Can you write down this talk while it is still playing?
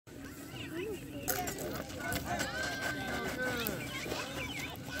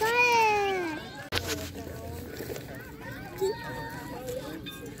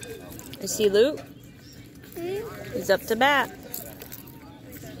You see Luke? He's up to bat.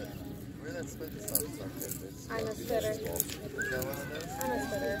 I'm a sitter. I'm a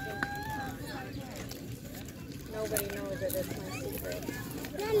sitter. Nobody knows it. It's my secret.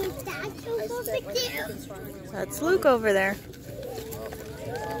 That's Luke over there.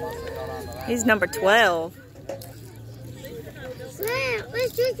 He's number 12.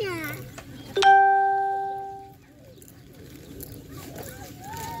 Where's Luke at?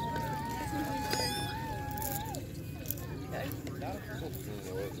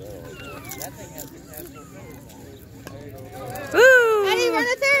 Woo! Eddie, run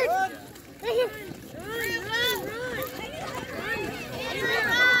a third! Right here.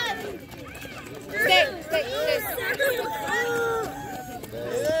 Stay.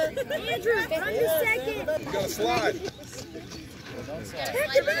 Andrew, run the second. You gotta slide. Back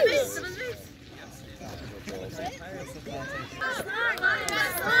to base.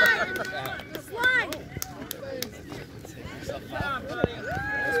 Slide.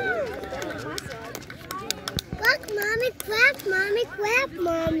 Quack, mommy, quack, mommy, quack,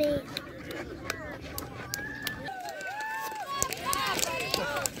 mommy.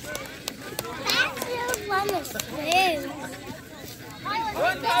 That's your fun to swim.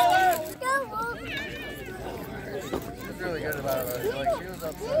 Run, Tyler! Go, She's really good about it. Like, she was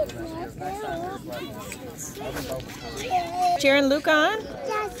upset when she was next time she was Cheering Luke on?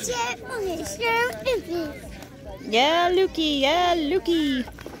 That's it. Okay, Yeah, Lukey. Yeah, Lukey.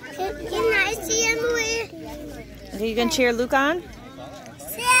 Can I see him with Are you gonna cheer Luke on?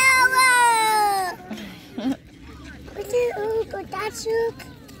 Sarah? What's it? Oh, that's Luke.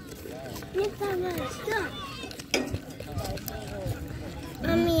 Look how much. Look.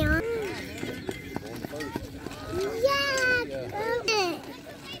 Mommy on. Yeah. Okay.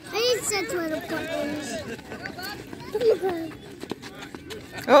 I need such little buttons.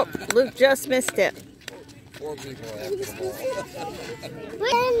 Oh, Luke just missed it. Four people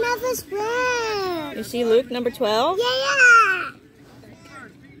Where's another square? You see Luke, number 12? Yeah.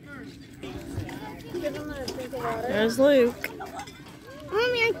 There's Luke.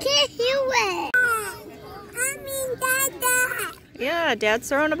 Mommy, I can't hear it. I mean, Dada. Yeah, Dad's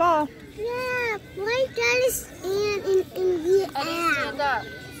throwing a ball. Yeah, why Dada stand in the air? Stand up.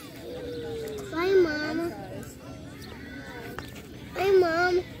 Bye, Mama. Bye,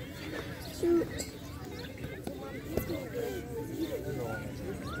 Mom. Shoot.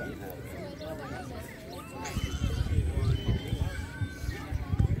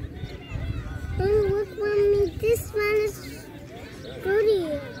 Oh, look, Mommy, this one is pretty.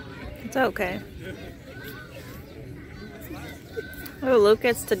 It's okay. Oh, Luke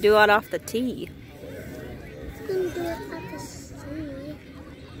gets to do it off the tee. I can do it at the sea.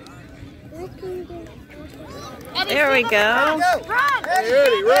 I can do it at the There we go. Run! Hey,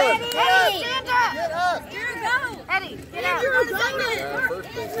 Eddie, run! Eddie, stand up! Get up! Andrew, go! Eddie, get out! Yeah,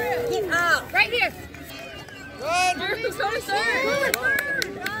 first base. Get out! Right here! Run! Andrew's going third! Run!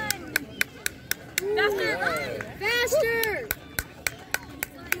 Faster! Run! Faster!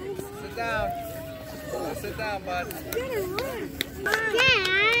 Sit down. Sit down, bud.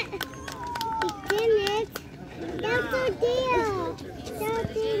 Dad, you did it. That's a deal.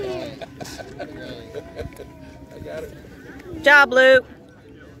 That's it. I got it. Good job, Luke.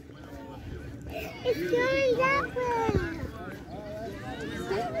 It's going that way.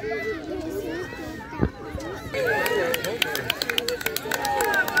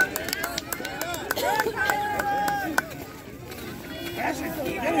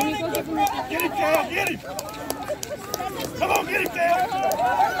 Get it, Cal! Get it! Come on, get it, Cal!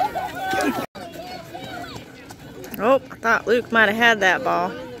 Oh, I thought Luke might have had that ball.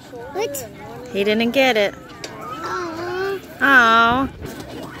 What? He didn't get it. Oh. Oh.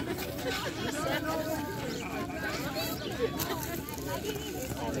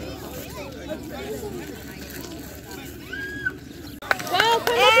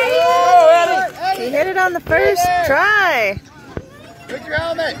 He hit it on the first try. Take your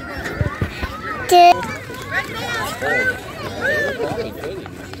helmet!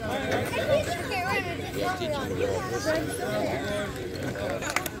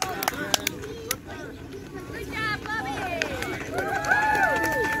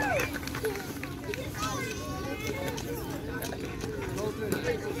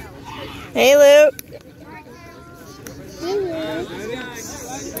 Hey, Luke.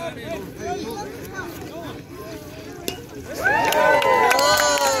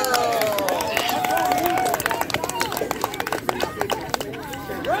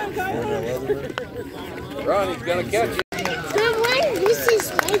 Ronnie's gonna catch it. Mom, why this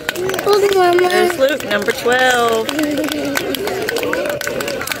is right here? Hold on, Mama. There's Luke, number 12.